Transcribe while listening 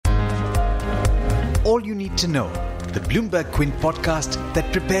all you need to know, the Bloomberg Quint podcast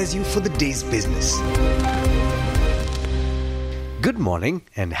that prepares you for the day's business. Good morning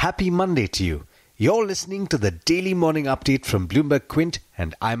and happy Monday to you. You're listening to the daily morning update from Bloomberg Quint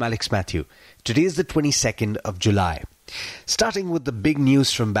and I'm Alex Matthew. Today is the 22nd of July. Starting with the big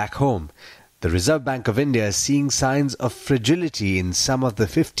news from back home. The Reserve Bank of India is seeing signs of fragility in some of the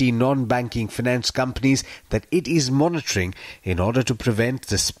 50 non-banking finance companies that it is monitoring in order to prevent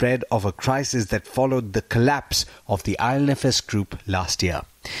the spread of a crisis that followed the collapse of the IL&FS group last year.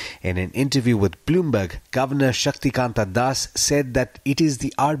 In an interview with Bloomberg, Governor Shaktikanta Das said that it is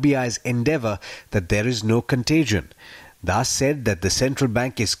the RBI's endeavour that there is no contagion. Das said that the central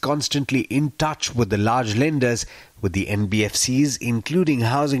bank is constantly in touch with the large lenders, with the NBFCs, including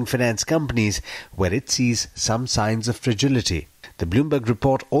housing finance companies, where it sees some signs of fragility. The Bloomberg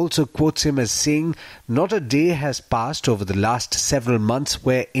report also quotes him as saying, "Not a day has passed over the last several months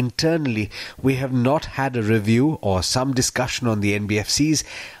where internally we have not had a review or some discussion on the NBFCs,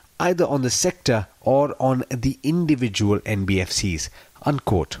 either on the sector or on the individual NBFCs."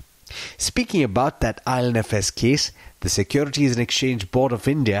 Unquote. Speaking about that IL&FS case, the Securities and Exchange Board of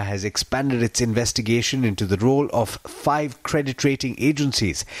India has expanded its investigation into the role of 5 credit rating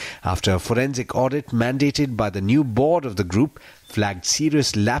agencies after a forensic audit mandated by the new board of the group flagged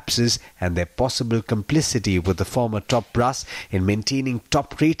serious lapses and their possible complicity with the former top brass in maintaining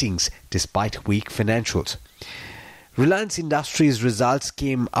top ratings despite weak financials. Reliance Industries' results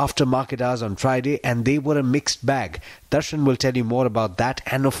came after market hours on Friday and they were a mixed bag. Darshan will tell you more about that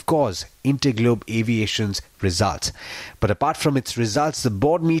and, of course, Interglobe Aviation's results. But apart from its results, the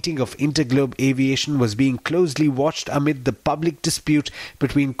board meeting of Interglobe Aviation was being closely watched amid the public dispute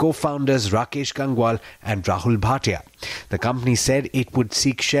between co-founders Rakesh Gangwal and Rahul Bhatia. The company said it would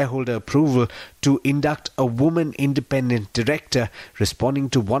seek shareholder approval to induct a woman independent director, responding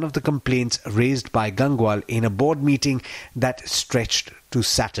to one of the complaints raised by Gangwal in a board meeting that stretched to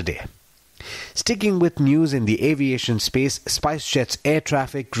Saturday. Sticking with news in the aviation space, SpiceJet's air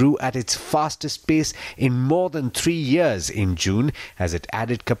traffic grew at its fastest pace in more than 3 years in June as it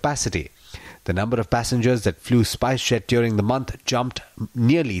added capacity. The number of passengers that flew SpiceJet during the month jumped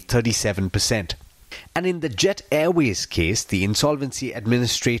nearly 37%. And in the Jet Airways case, the insolvency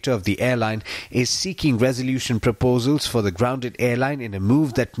administrator of the airline is seeking resolution proposals for the grounded airline in a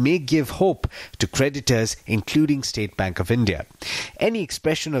move that may give hope to creditors, including State Bank of India. Any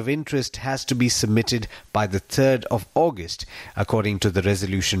expression of interest has to be submitted by the 3rd of August, according to the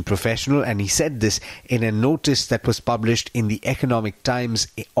resolution professional, and he said this in a notice that was published in the Economic Times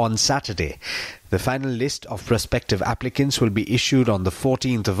on Saturday. The final list of prospective applicants will be issued on the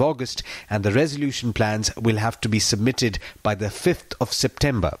 14th of August and the resolution plans will have to be submitted by the 5th of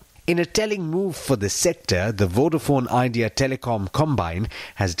September. In a telling move for the sector, the Vodafone Idea Telecom Combine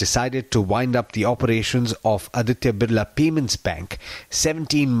has decided to wind up the operations of Aditya Birla Payments Bank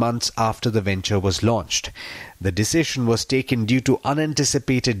 17 months after the venture was launched. The decision was taken due to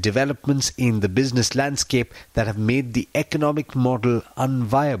unanticipated developments in the business landscape that have made the economic model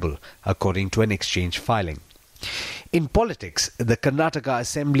unviable, according to an exchange filing. In politics, the Karnataka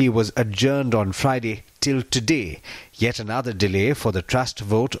Assembly was adjourned on Friday till today, yet another delay for the trust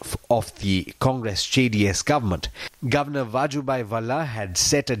vote of the Congress-JDS government. Governor Vajubhai Valla had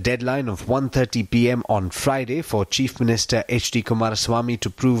set a deadline of 1:30 p.m. on Friday for Chief Minister H.D. Kumaraswamy to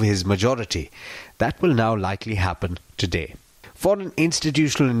prove his majority. That will now likely happen today. Foreign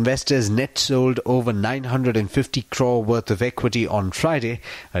institutional investors net sold over 950 crore worth of equity on Friday,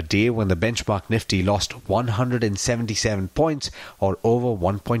 a day when the benchmark Nifty lost 177 points or over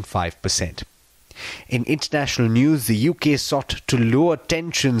 1.5%. In international news, the UK sought to lower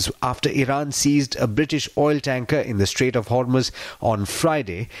tensions after Iran seized a British oil tanker in the Strait of Hormuz on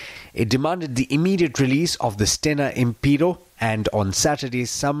Friday. It demanded the immediate release of the Stena Impero and on Saturday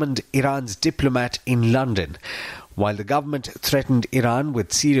summoned Iran's diplomat in London. While the government threatened Iran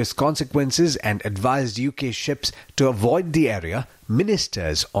with serious consequences and advised UK ships to avoid the area,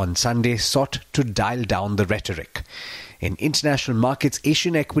 ministers on Sunday sought to dial down the rhetoric. In international markets,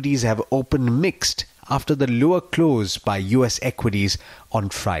 Asian equities have opened mixed after the lower close by US equities on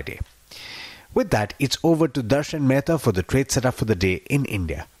Friday. With that, it's over to Darshan Mehta for the trade setup for the day in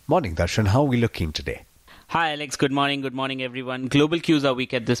India. Morning, Darshan. How are we looking today? Hi Alex, good morning everyone. Global cues are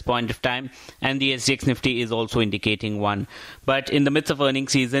weak at this point of time and the SGX Nifty is also indicating one. But in the midst of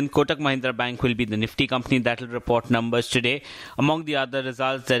earnings season, Kotak Mahindra Bank will be the Nifty company that will report numbers today. Among the other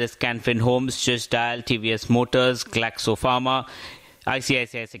results, there is Canfin Homes, Just Dial, TVS Motors, Glaxo Pharma,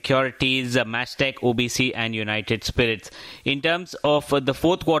 ICICI Securities, Mastech, OBC and United Spirits. In terms of the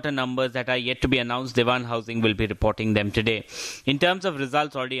fourth quarter numbers that are yet to be announced, Dewan Housing will be reporting them today. In terms of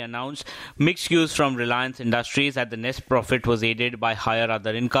results already announced, mixed cues from Reliance Industries at the net profit was aided by higher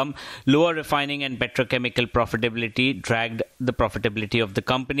other income. Lower refining and petrochemical profitability dragged the profitability of the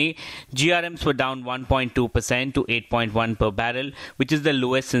company. GRMs were down 1.2% to 8.1 per barrel, which is the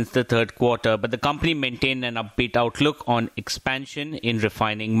lowest since the third quarter, but the company maintained an upbeat outlook on expansion in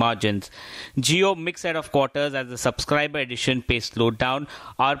refining margins. Jio mixed set of quarters as the subscriber addition pace slowed down.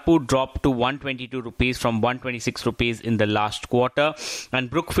 ARPU dropped to 122 rupees from 126 rupees in the last quarter, and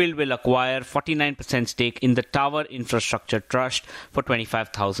Brookfield will acquire 49% stake in the Tower Infrastructure Trust for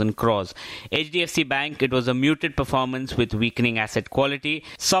 25,000 crores. HDFC Bank, it was a muted performance with weakening asset quality.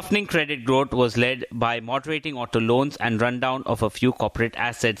 Softening credit growth was led by moderating auto loans and rundown of a few corporate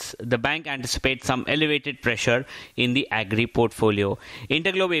assets. The bank anticipates some elevated pressure in the agri portfolio.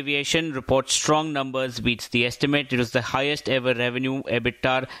 Interglobe Aviation reports strong numbers, beats the estimate. It was the highest ever revenue,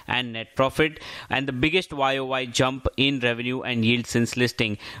 EBITDA and net profit, and the biggest YOY jump in revenue and yield since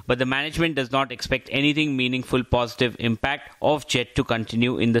listing. But the management does not expect anything meaningful positive impact of jet to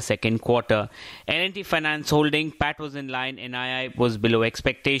continue in the second quarter. L&T Finance Holding, PAT was in line, NII was below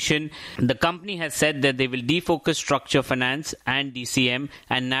expectation. The company has said that they will defocus structure finance and DCM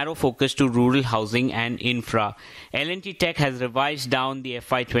and narrow focus to rural housing and infra. L&T Tech has revised down the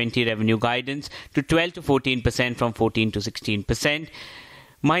FY20 revenue guidance to 12 to 14% from 14 to 16%.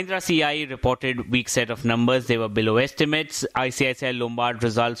 Mahindra CIE reported weak set of numbers. They were below estimates. ICICI Lombard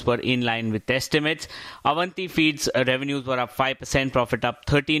results were in line with estimates. Avanti Feeds revenues were up 5%, profit up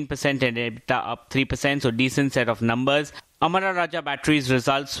 13% and EBITDA up 3%, so decent set of numbers. Amara Raja Batteries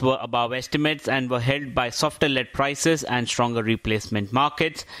results were above estimates and were held by softer lead prices and stronger replacement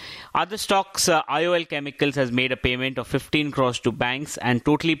markets. Other stocks, IOL Chemicals has made a payment of 15 crores to banks and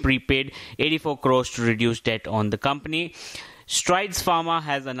totally prepaid 84 crores to reduce debt on the company. Strides Pharma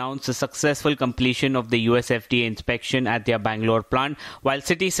has announced the successful completion of the US FDA inspection at their Bangalore plant, while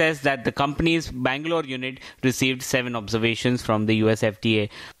Citi says that the company's Bangalore unit received 7 observations from the US FDA.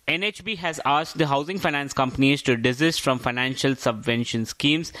 NHB has asked the housing finance companies to desist from financial subvention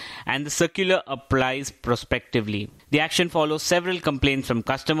schemes, and the circular applies prospectively. The action follows several complaints from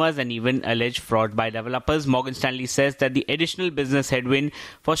customers and even alleged fraud by developers. Morgan Stanley says that the additional business headwind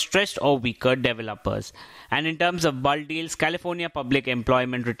for stressed or weaker developers. And in terms of bulk deals, California Public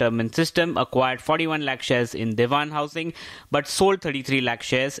Employment Retirement System acquired 41 lakh shares in Dewan Housing but sold 33 lakh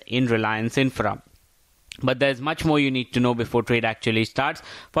shares in Reliance Infra. But there's much more you need to know before trade actually starts.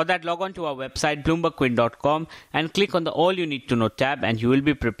 For that, log on to our website bloombergquint.com and click on the All You Need to Know tab, and you will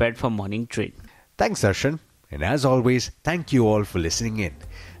be prepared for morning trade. Thanks, Darshan. And as always, thank you all for listening in.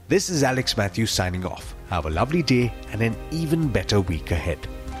 This is Alex Matthews signing off. Have a lovely day and an even better week ahead.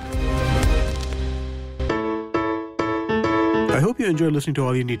 I hope you enjoyed listening to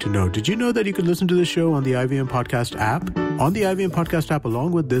All You Need to Know. Did you know that you can listen to the show on the IVM Podcast app? On the IVM Podcast app,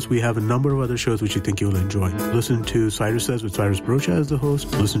 along with this, we have a number of other shows which you think you'll enjoy. Listen to Cyrus Says with Cyrus Brocha as the host.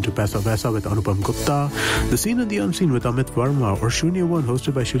 Listen to Paisa Vaisa with Anupam Gupta. The Scene and the Unseen with Amit Verma. Or Shunya One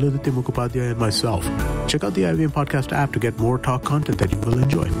hosted by Shiladitya Mukhopadhyay and myself. Check out the IVM Podcast app to get more talk content that you will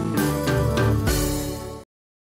enjoy.